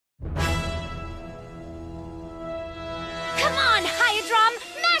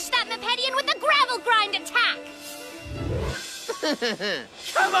Canadian with a gravel grind attack!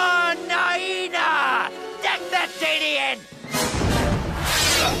 Come on, Naina! Deck that Dadian!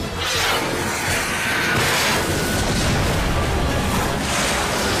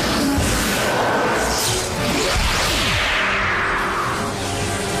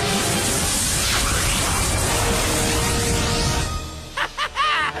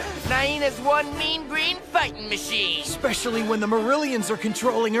 Naina's one mean green fighting machine. Especially when the Marillions are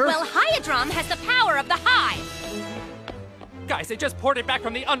controlling her. Well, Hyadrom has the power of the Hive. Guys, I just ported back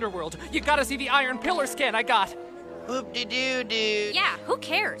from the underworld. You gotta see the iron pillar scan I got. Whoop-de-doo, dude. Yeah, who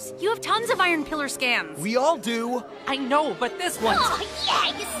cares? You have tons of iron pillar scans. We all do. I know, but this one... Oh,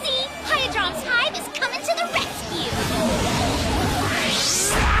 yeah, you see? Hyadrom's Hive is coming to the rescue!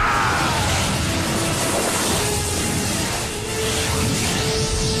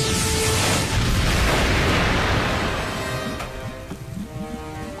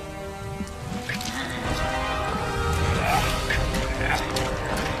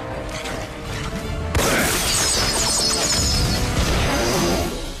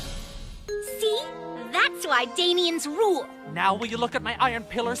 That's why Danians rule. Now will you look at my iron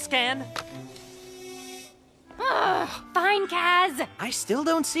pillar scan? Fine, Kaz. I still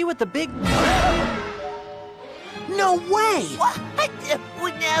don't see what the big... No way! What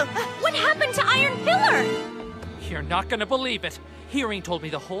happened to Iron Pillar? You're not gonna believe it. Hearing told me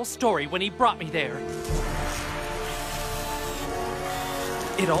the whole story when he brought me there.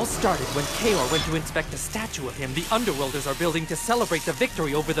 It all started when Chaor went to inspect a statue of him the Underworlders are building to celebrate the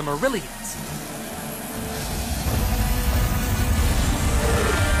victory over the Marillions.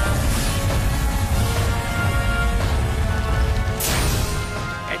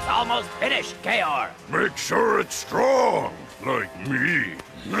 It's almost finished, Chaor. Make sure it's strong, like me.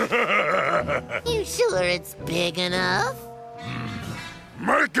 You sure it's big enough?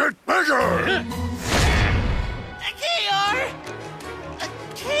 Make it bigger! Chaor!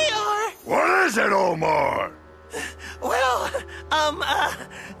 Chaor! What is it, Ulmar? Well,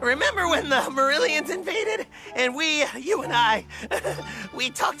 remember when the Marillions invaded? And you and I, we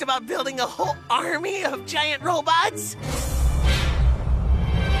talked about building a whole army of giant robots?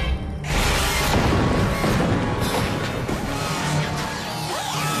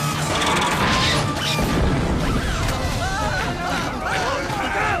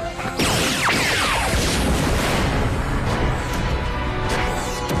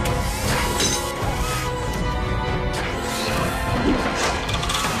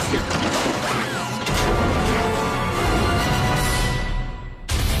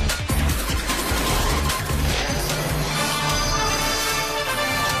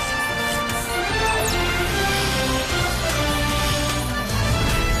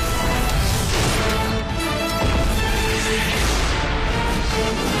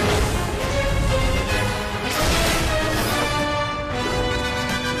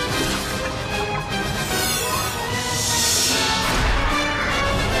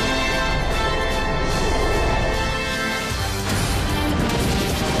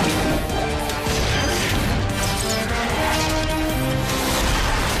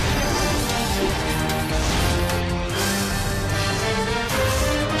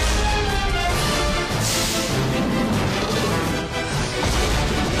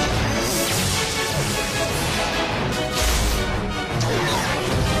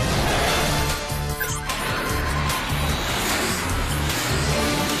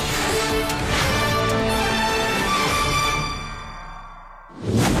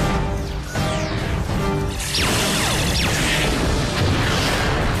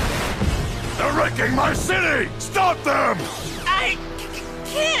 Wrecking my city! Stop them! I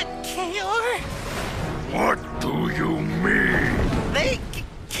can't, Chaor. What do you mean? They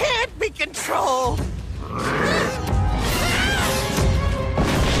can't be controlled.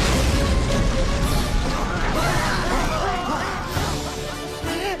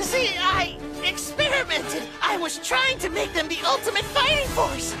 See, I experimented. I was trying to make them the ultimate fighting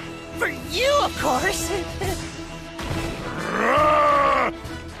force. For you, of course.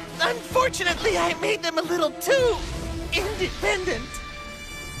 Unfortunately, I made them a little too independent.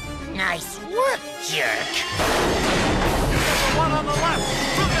 Nice work, jerk. The one on the left!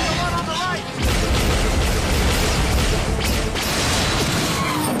 Look at the one on the right!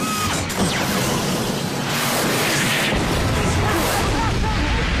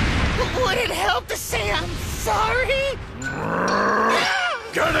 Would it help to say I'm sorry?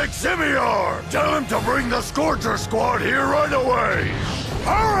 Get Eximiar! Tell him to bring the Scorcher Squad here right away!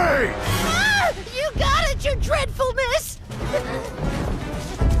 Hurry! Ah, you got it, your dreadfulness!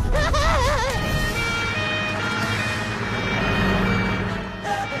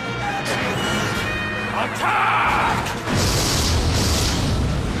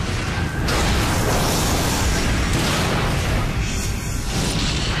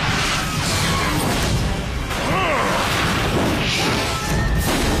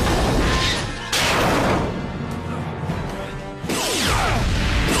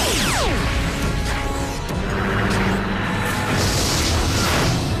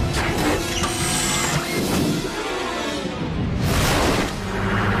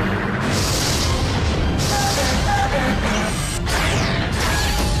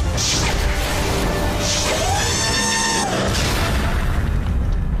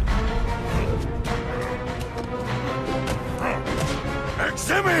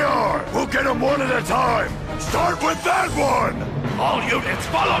 get them one at a time! Start with that one! All units,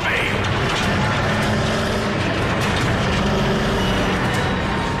 follow me!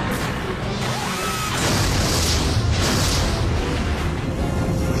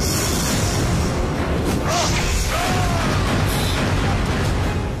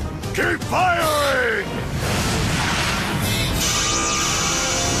 Keep firing!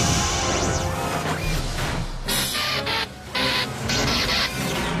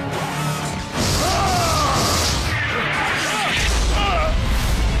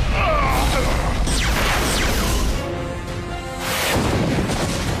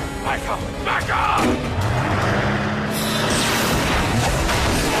 Back up! Back up!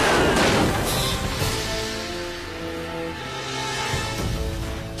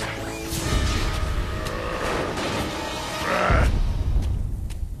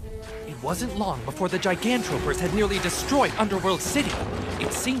 It wasn't long before the Gigantropers had nearly destroyed Underworld City.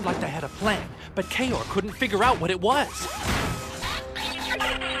 It seemed like they had a plan, but Chaor couldn't figure out what it was.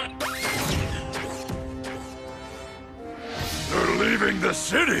 They're leaving the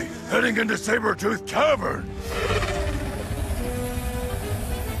city, heading into Saber-Tooth Cavern.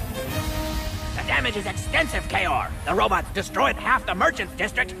 The damage is extensive, Chaor. The robots destroyed half the Merchants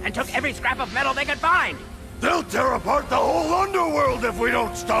District and took every scrap of metal they could find. They'll tear apart the whole underworld if we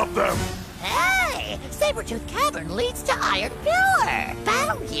don't stop them! Hey! Saber-Tooth Cavern leads to Iron Pillar!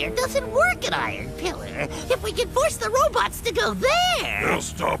 Battle gear doesn't work at Iron Pillar. If we can force the robots to go there... They'll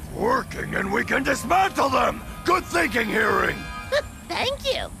stop working and we can dismantle them! Good thinking, Hearing! Thank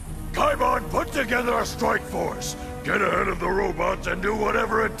you! Kaimon, put together a strike force. Get ahead of the robots and do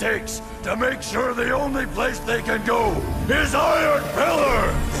whatever it takes to make sure the only place they can go is Iron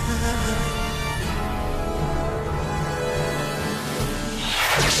Pillar!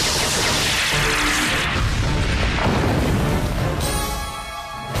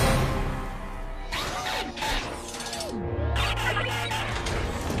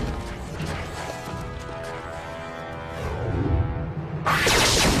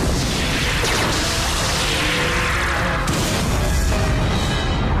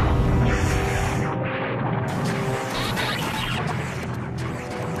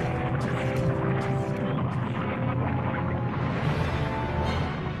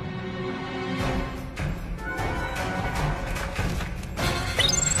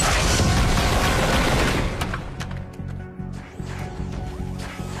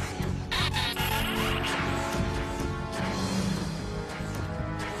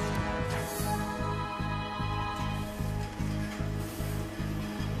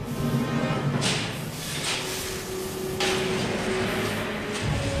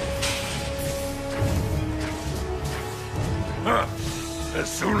 As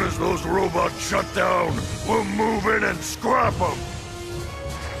soon as those robots shut down, we'll move in and scrap them!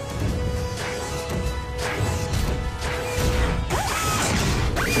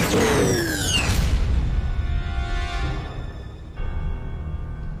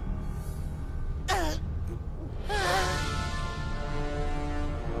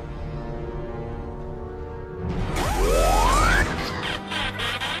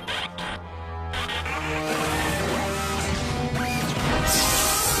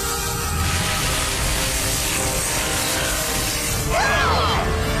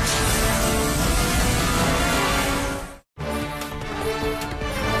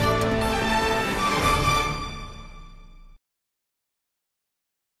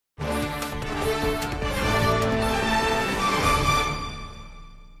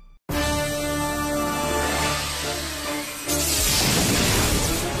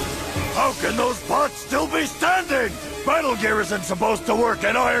 How can those bots still be standing? Battle gear isn't supposed to work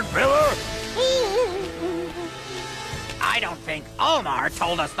in Iron Pillar! I don't think Ulmar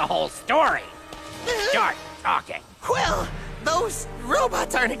told us the whole story. Start talking. Well, those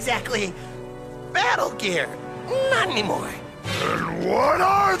robots aren't exactly battle gear. Not anymore. Then what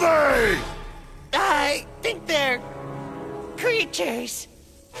are they? I think they're creatures.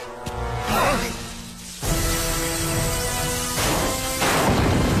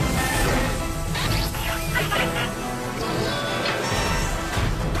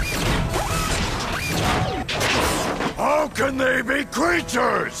 How can they be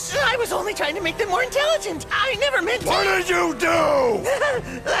creatures? I was only trying to make them more intelligent. I never meant to. What did you do?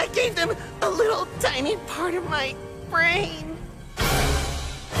 I gave them a little tiny part of my brain.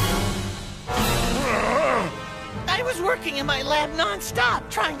 I was working in my lab non-stop,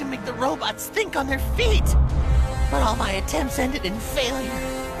 trying to make the robots think on their feet. But all my attempts ended in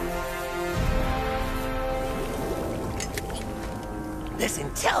failure. This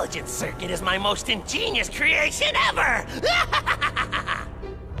intelligence circuit is my most ingenious creation ever!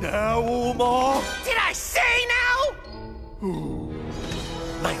 Now, Ulmar? Did I say now?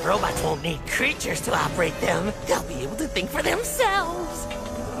 My robots won't need creatures to operate them. They'll be able to think for themselves.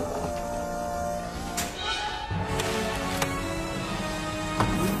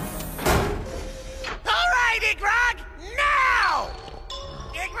 All right, Igrog! Now!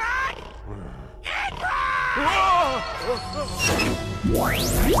 Igrog!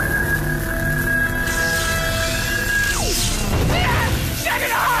 Shut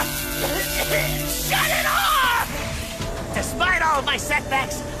it off! Shut it off! Despite all of my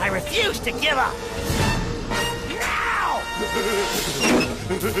setbacks, I refuse to give up. Now!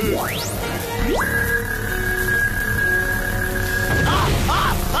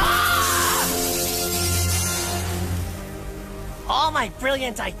 All my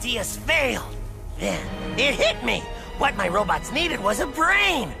brilliant ideas failed. Then it hit me. What my robots needed was a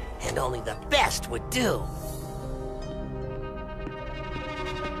brain, and only the best would do.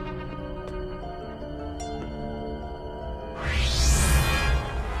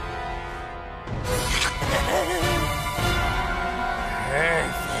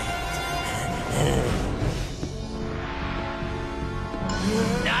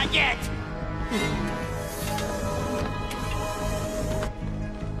 Not yet!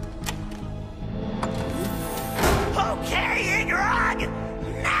 Okay, Igrog!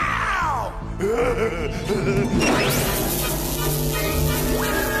 Now!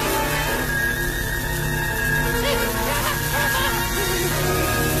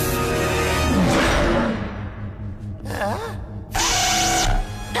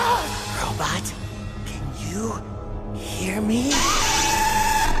 Robot, can you hear me?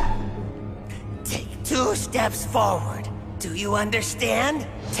 Take 2 steps forward. Do you understand?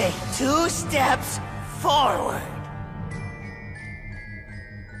 Take 2 steps forward.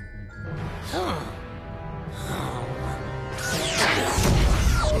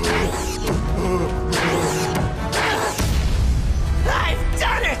 I've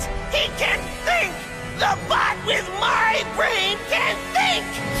done it! He can think! The bot with my brain can think!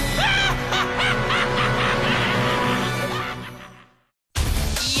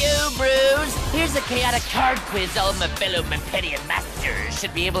 You, Bruce! Here's a chaotic card quiz all my fellow Mepedian masters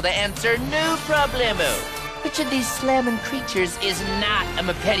should be able to answer no problemo. Which of these slamming creatures is not a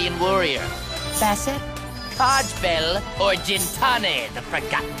Mepedian warrior? Basset, Codgebell, or Gintane the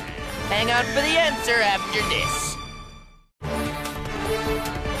Forgotten? Hang out for the answer after this.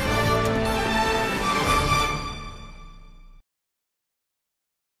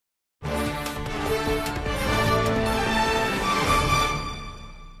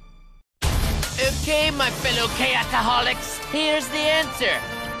 Okay, my fellow chaotaholics, here's the answer.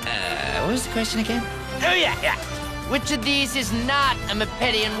 What was the question again? Oh, yeah. Which of these is not a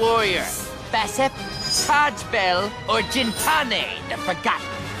Mepedian warrior? Basset, Codgebell, or Gintane the Forgotten?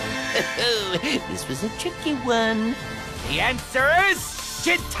 This was a tricky one. The answer is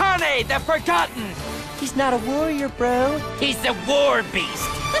Gintane the Forgotten. He's not a warrior, bro. He's the war beast.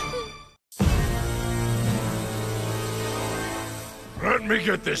 Let me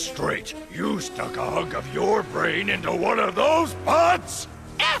get this straight. You stuck a hunk of your brain into one of those pots?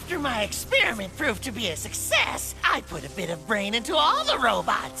 After my experiment proved to be a success, I put a bit of brain into all the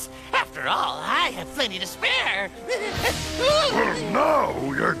robots. After all, I have plenty to spare. Well, now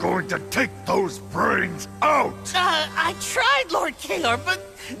you're going to take those brains out! I tried, Lord Chaor, but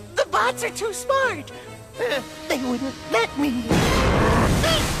the bots are too smart. They wouldn't let me.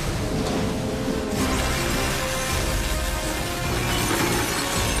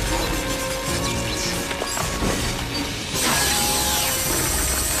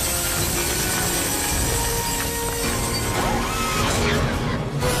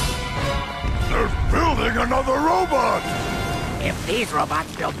 Another robot! If these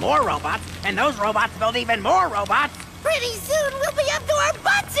robots build more robots, and those robots build even more robots, Pretty soon we'll be up to our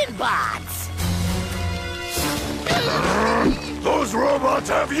butts in bots! Those robots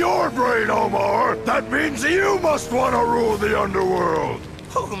have your brain, Ulmar! That means you must want to rule the underworld!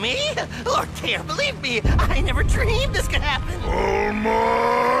 Who, me? Lord Chaor, believe me, I never dreamed this could happen.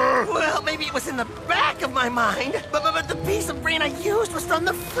 Ulmar! Well, maybe it was in the back of my mind, but the piece of brain I used was from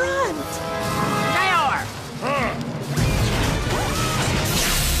the front. Chaor!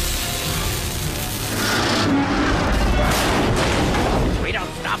 We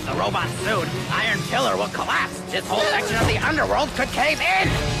don't stop the robots soon. Iron Pillar will collapse. This whole section of the underworld could cave in.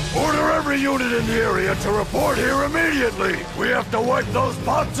 Order every unit in the area to report here immediately! We have to wipe those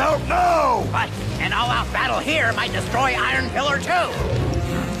bots out now! But an all-out battle here might destroy Iron Pillar too.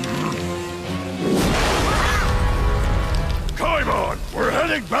 Come on! We're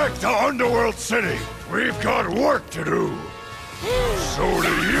heading back to Underworld City! We've got work to do! So do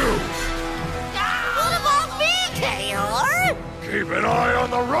you! What about me, Chaor? Keep an eye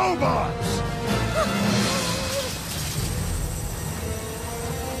on the robots!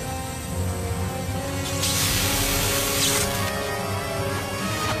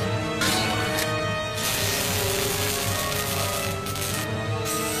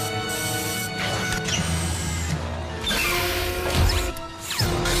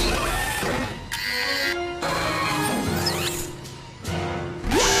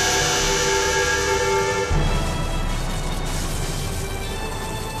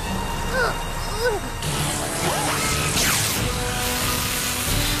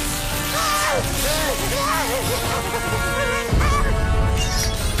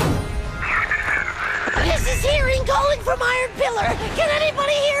 This is hearing calling from Iron Pillar. Can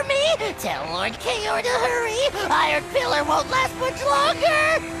anybody hear me? Tell Lord Chaor to hurry. Iron Pillar won't last much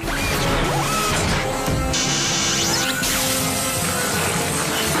longer.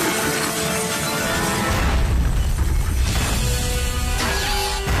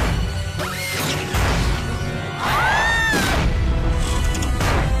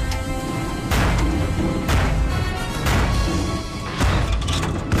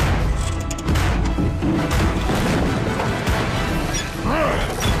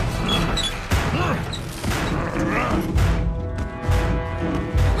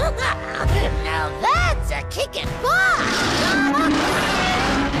 Now that's a kickin' boss!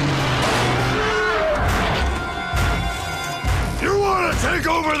 You want to take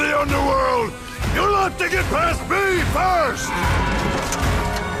over the underworld? You'll have to get past me first!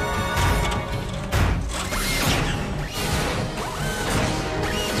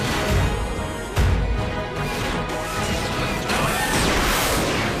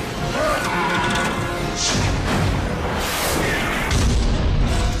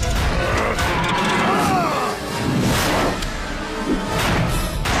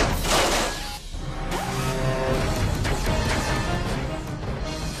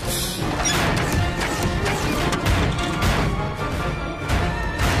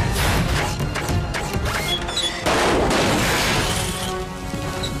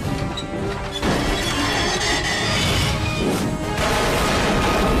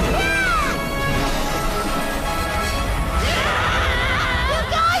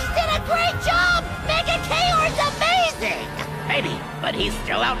 Maybe, but he's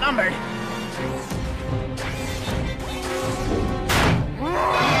still outnumbered.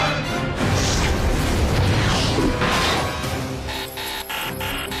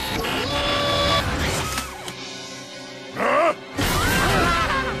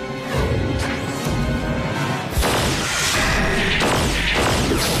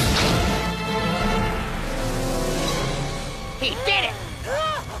 He did it!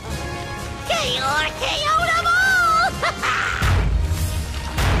 Chaor KO'd them all!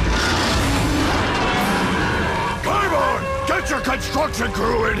 Come on! Get your construction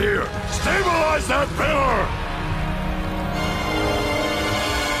crew in here! Stabilize that pillar!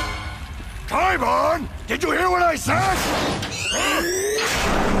 Come on! Did you hear what I said?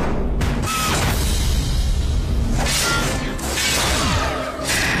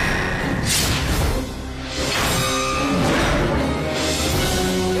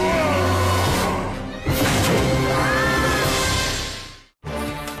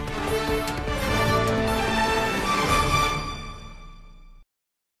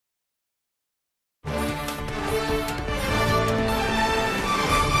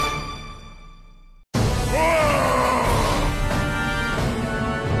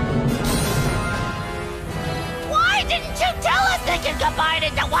 Combine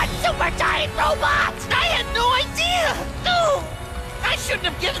into one super giant robot! I had no idea! No! I shouldn't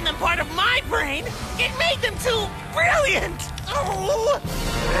have given them part of my brain! It made them too brilliant! Oh!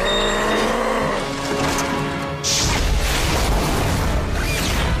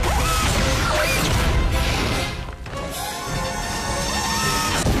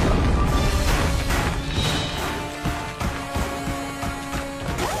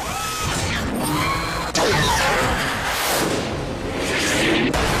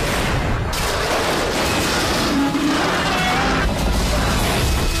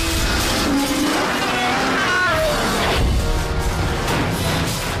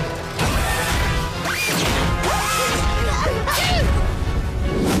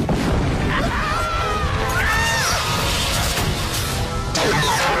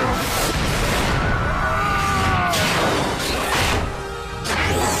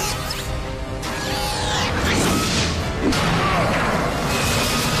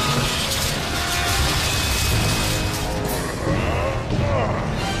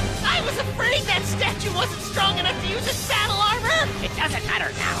 think that statue wasn't strong enough to use its battle armor? It doesn't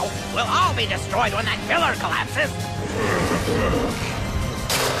matter now. We'll all be destroyed when that pillar collapses.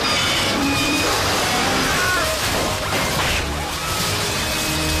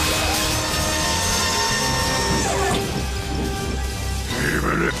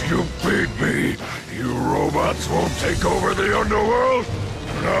 Even if you beat me, you robots won't take over the underworld.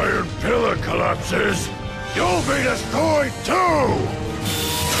 When Iron Pillar collapses, you'll be destroyed too!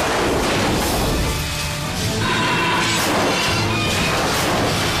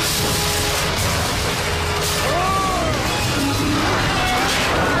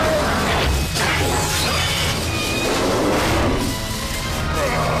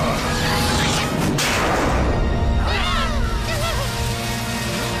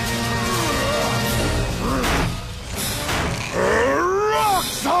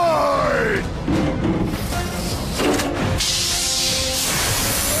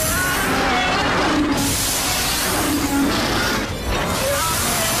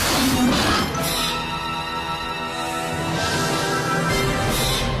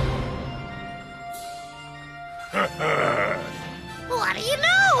 What do you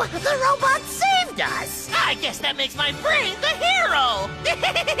know? The robot saved us! I guess that makes my brain the hero!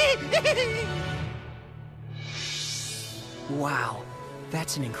 Wow,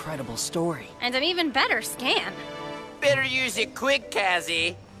 that's an incredible story. And an even better scan. Better use it quick,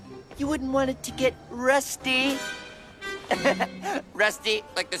 Kazzy. You wouldn't want it to get rusty. Rusty,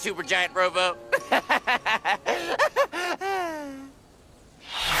 like the supergiant robo.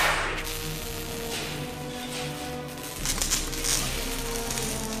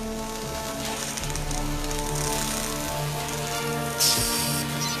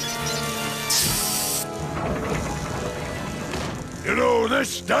 You know, this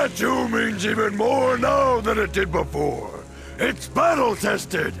statue means even more now than it did before. It's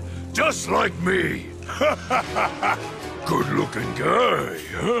battle-tested, just like me. Good-looking guy,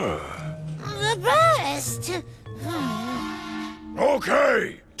 huh? The best!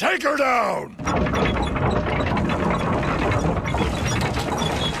 Okay, take her down!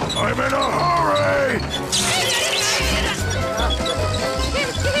 I'm in a